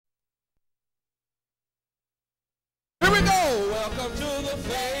the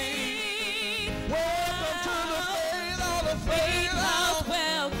faith. Welcome to the faith of the faith house.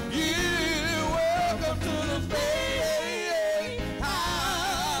 Welcome you. Welcome to the faith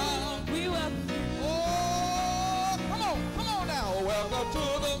house. We welcome you. Oh, come on now. Welcome to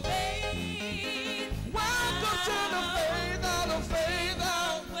the faith. Welcome to the faith of the faith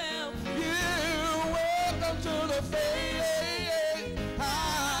house. Welcome you. Welcome to the faith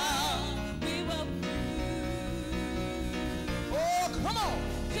house. We welcome you. Oh, come on.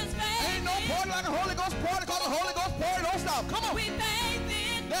 Ain't no party like a Holy Ghost party, cause the Holy Ghost party don't stop. Come on. We bathe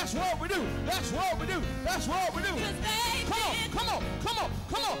in. That's what we do. That's what we do. That's what we do. Come on, come on, come on,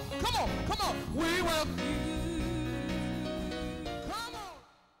 come on, come on, come on. We welcome you. Come on.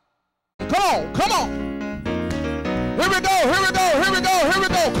 Come on, come on. Here we go, here we go, here we go, here we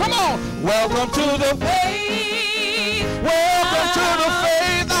go. Come on. Welcome to the faith. Welcome to the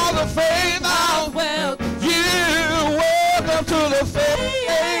faith of the faith house. Welcome you. Welcome to the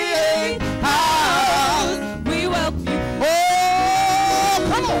faith house. We welcome you. Oh,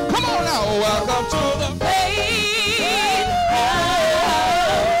 come on now. Welcome to the faith house.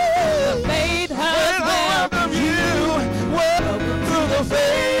 The faith house. Welcome you. Welcome to the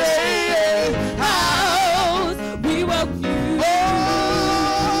faith house. We welcome you. Oh,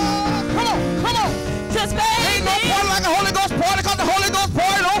 come on. Just faith. Ain't no party like a Holy Ghost party, cause the Holy Ghost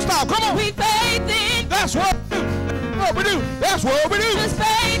party don't stop. Come on. We faith in. That's what we do. That's what we do. Just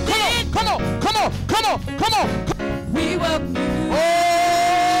faith in. Come on. We welcome you.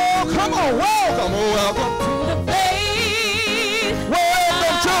 Oh, come on. Welcome to the faith.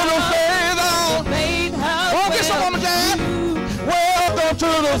 Welcome to the faith house. Oh, get some on the jam. Welcome to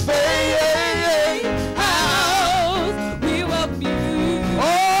the faith house. We welcome you.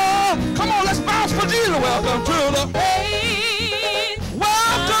 Oh, come on. Let's bounce for Jesus. Welcome to the faith.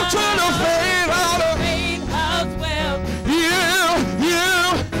 Welcome to the faith house.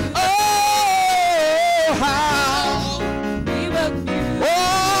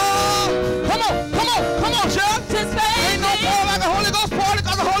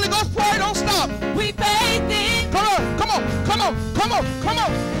 Come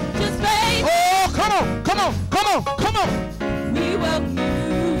on. Just faith. Oh, come on. We welcome you.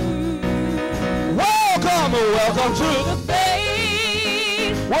 Welcome to the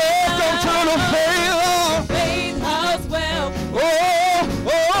faith. Welcome to the faith house. Welcome.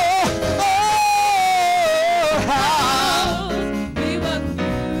 House. We welcome you.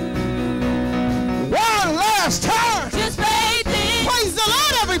 One last time. Just faith in. Praise the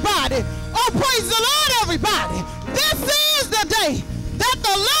Lord, everybody. Oh, praise the Lord, everybody. This is the day that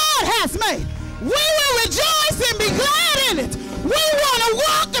the Lord has made. We will rejoice and be glad in it. We want to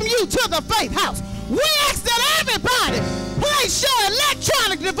welcome you to the Faith House. We ask that everybody place your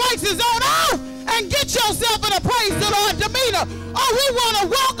electronic devices on off and get yourself in a praise the Lord demeanor. Oh, we want to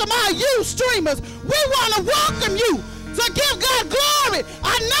welcome our you streamers. We want to welcome you to give God glory.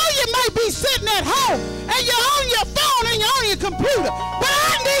 I know you may be sitting at home and you're on your phone and you're on your computer, but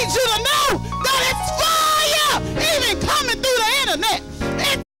I need you to know that it's fire even coming through the internet.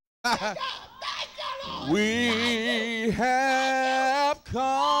 We have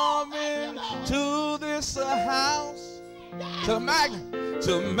come into this house to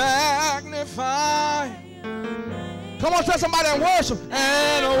magnify. Come on, tell somebody and worship.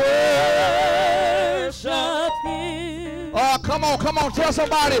 And worship him. Oh, come on, tell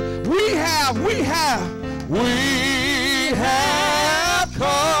somebody. We have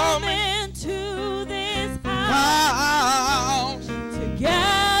come into this house to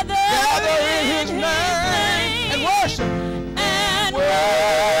gather in his name and worship him. Oh,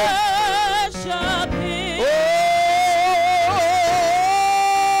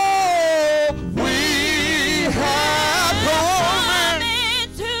 we have come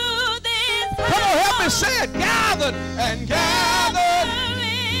into this house. Come on, help me say it. Gathered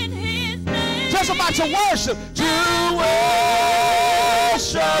in his name. Just about to worship.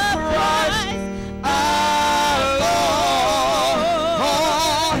 Christ our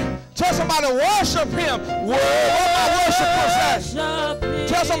Lord. Tell somebody worship him. Where my worshipers at?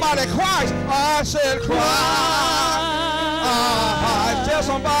 Tell somebody Christ. I said Christ. Tell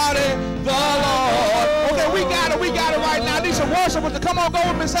somebody the Lord. Okay, we got it right now. I need some worshipers to come on, go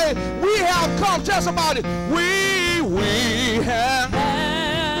with me and say, we have come. Tell somebody, we have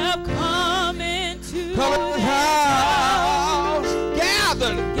come into the house.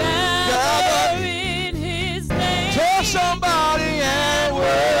 Gathered in his name. Tell somebody and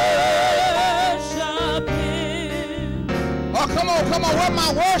worship him. Oh, come on, where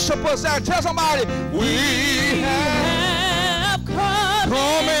my worshipers at? Tell somebody, we have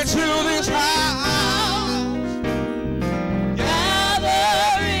come into this house. Gathered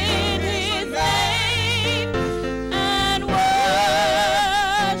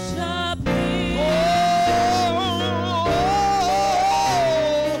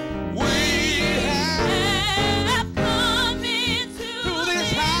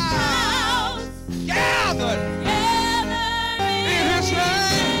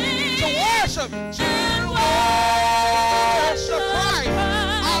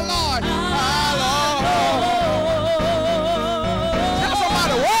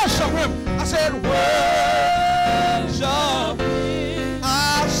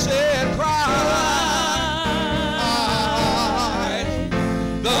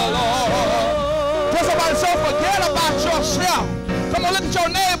at your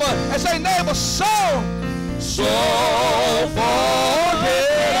neighbor and say, neighbor, so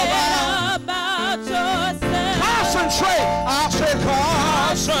forget about yourself. Concentrate. I said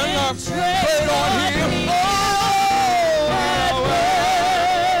concentrate on him.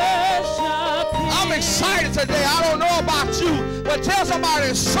 I'm excited today. I don't know about you, but tell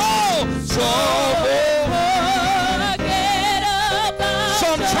somebody, sometimes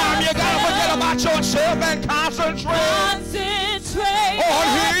you gotta forget about yourself and concentrate on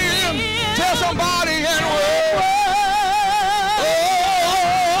him. Tell somebody and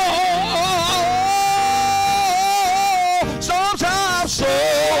sometimes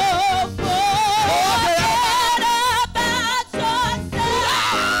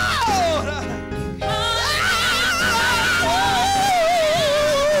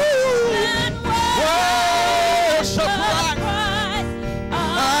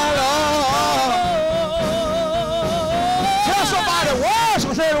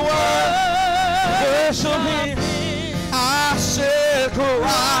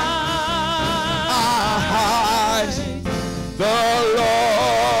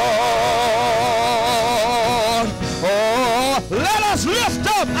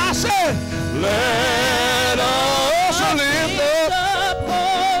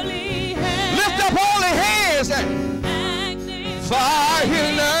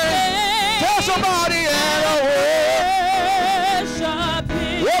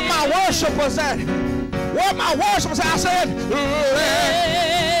was that? What my worship was, I said,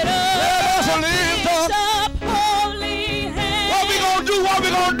 let us lift up holy hands. What we gonna do? What we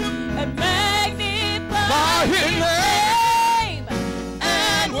gonna do? And magnify his name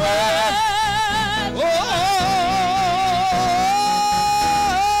and worship.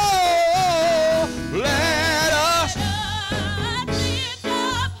 Let us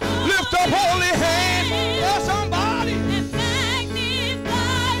lift up holy hands. Tell somebody.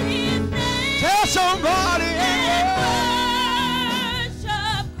 Somebody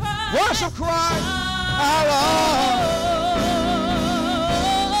worship Christ our Lord.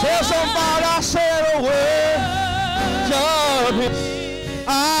 Tell somebody I said a word.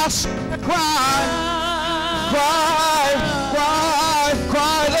 I said cry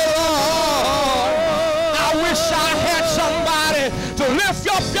the Lord. I wish I had somebody to lift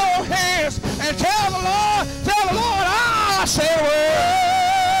up your hands and tell the Lord, I say a word.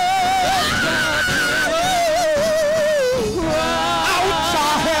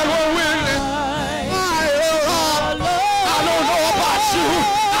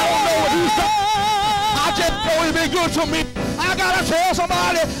 Good to me. I gotta tell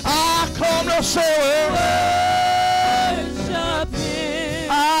somebody I come to say worship him.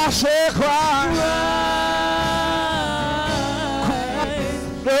 I say cry.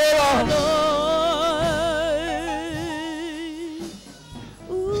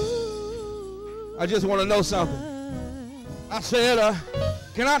 I just want to know something. I said,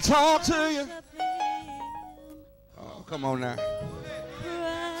 can I talk to you? Oh, come on now.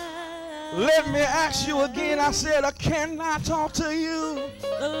 Let me ask you again. I said, can I talk to you?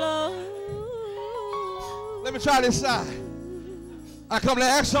 Let me try this side. I come to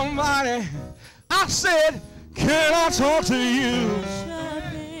ask somebody. I said, can I talk to you?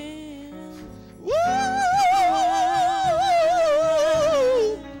 Woo!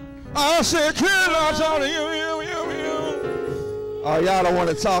 I said, can I talk to you? Oh, y'all don't want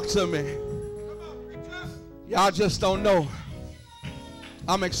to talk to me. Y'all just don't know.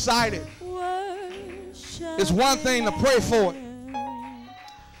 I'm excited. It's one thing to pray for it.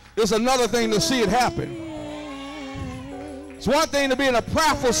 It's another thing to see it happen. It's one thing to be in a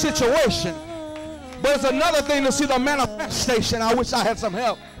prayerful situation, but it's another thing to see the manifestation. I wish I had some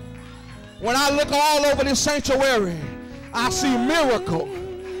help. When I look all over this sanctuary, I see miracle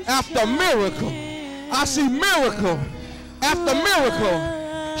after miracle. I see miracle after miracle.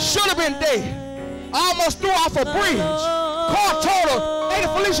 Should have been dead. Almost threw off a bridge. Car total. Lady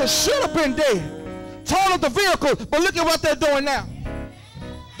Felicia should have been dead. Totaled the vehicle, but look at what they're doing now.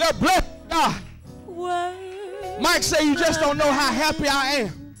 They're blessed God. Mike said, you just don't know how happy I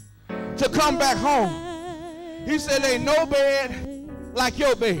am to come back home. He said, there ain't no bed like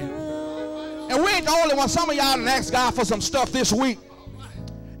your bed. And we ain't the only one. Some of y'all done asked God for some stuff this week.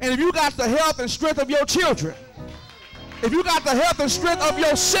 And if you got the health and strength of your children, if you got the health and strength of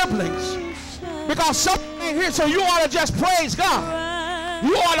your siblings, because something ain't here, so you ought to just praise God.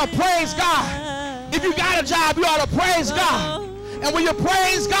 You ought to praise God. If you got a job, you ought to praise God. And when you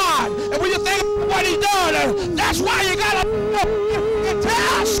praise God, and when you think of what he done, that's why you got to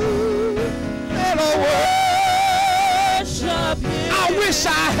test. I wish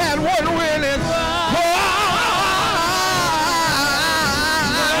I had one winning.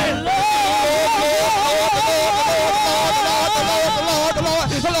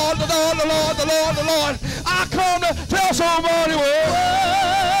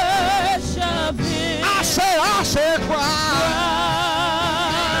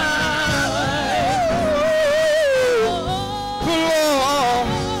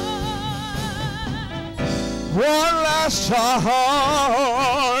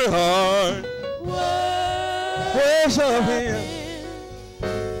 heart. Worship Him.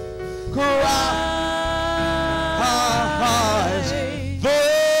 Cries the Lord.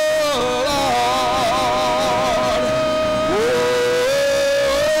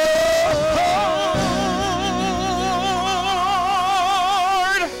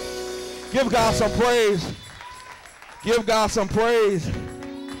 Give God some praise. Give God some praise.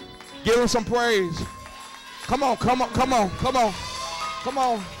 Give Him some praise. Come on, come on, come on, come on, come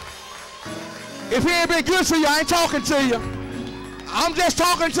on. If He ain't been good to you, I ain't talking to you. I'm just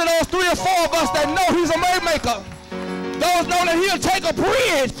talking to those 3 or 4 of us that know He's a way maker. Those know that He'll take a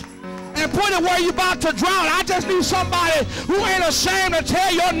bridge and put it where you're about to drown. I just need somebody who ain't ashamed to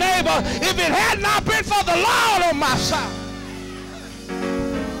tell your neighbor, if it had not been for the Lord on my side.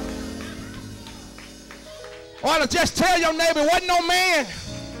 Or to just tell your neighbor, it wasn't no man,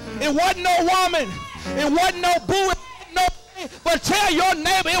 it wasn't no woman, it wasn't no boo, it wasn't no thing, but tell your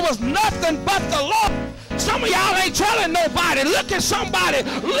neighbor it was nothing but the Lord. Some of y'all ain't telling nobody. Look at somebody,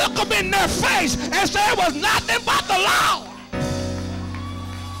 look them in their face and say it was nothing but the Lord.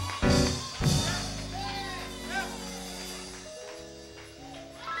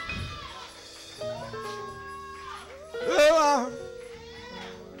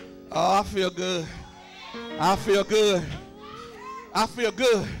 Oh, I feel good. I feel good. I feel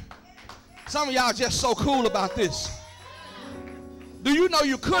good. Some of y'all just so cool about this. Do you know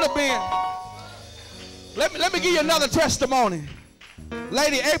you could have been? Let me give you another testimony.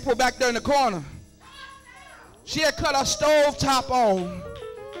 Lady April back there in the corner. She had cut her stove top on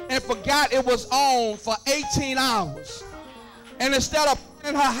and forgot it was on for 18 hours. And instead of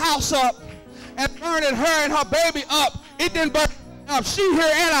burning her house up and burning her and her baby up, it didn't burn up. She here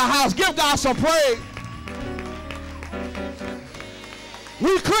in her house. Give God some praise.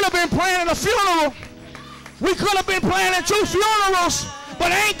 We could have been planning a funeral. We could have been planning 2 funerals,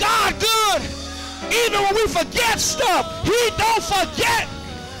 but ain't God good? Even when we forget stuff, He don't forget.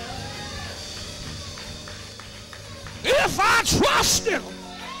 If I trust Him.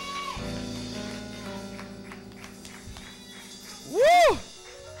 Woo!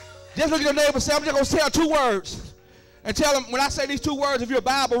 Just look at your neighbor and say, I'm just going to tell 2 words. And tell them, when I say these 2 words, if you're a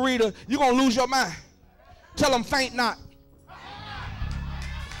Bible reader, you're going to lose your mind. Tell them, faint not.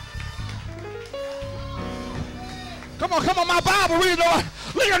 Come on, my Bible reader.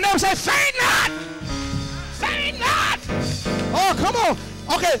 Look at your neighbor and say, faint not. Faint not. Oh, come on.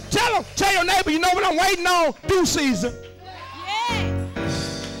 Okay, tell your neighbor, you know what I'm waiting on? Due season. Yeah.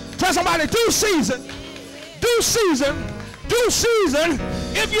 Tell somebody, due season. Due season. Due season.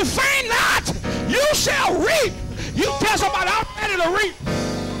 If you faint not, you shall reap. You tell somebody, I'm ready to reap.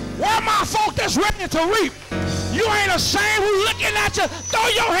 Where are my folk that's ready to reap? You ain't ashamed who's looking at you. Throw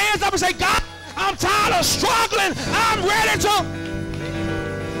your hands up and say, God, I'm tired of struggling. I'm ready to.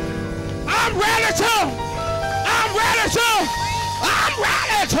 I'm ready to. I'm ready to. I'm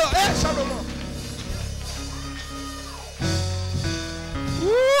ready to.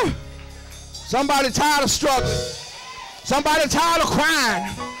 Woo. Somebody tired of struggling. Somebody tired of crying.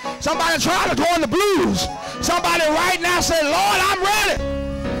 Somebody tired of going the blues. Somebody right now say, Lord, I'm ready.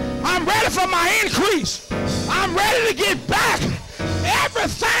 I'm ready for my increase. I'm ready to get back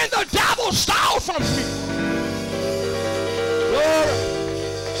everything the devil stole from me. Glory.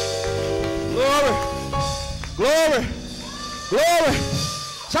 Glory. Glory. Glory.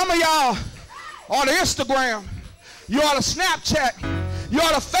 Some of y'all on the Instagram, you on the Snapchat, you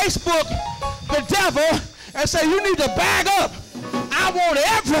on the Facebook, the devil, and say you need to bag up. I want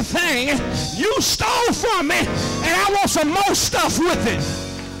everything you stole from me, and I want some more stuff with it.